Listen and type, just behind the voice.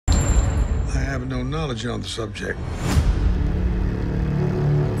have no knowledge on the subject.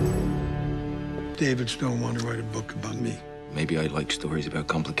 David Stone wanted to write a book about me. Maybe I like stories about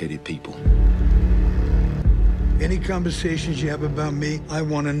complicated people. Any conversations you have about me, I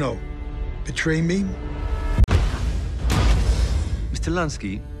want to know. Betray me? Mr.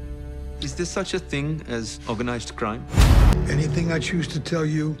 Lansky, is there such a thing as organized crime? Anything I choose to tell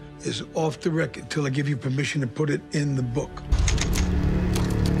you is off the record till I give you permission to put it in the book.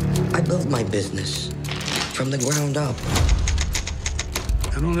 I built my business from the ground up.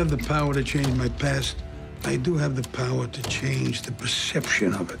 I don't have the power to change my past. I do have the power to change the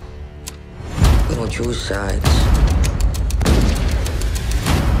perception of it. We don't choose sides.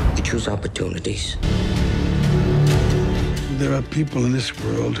 We choose opportunities. There are people in this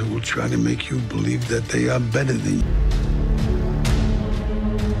world who will try to make you believe that they are better than you.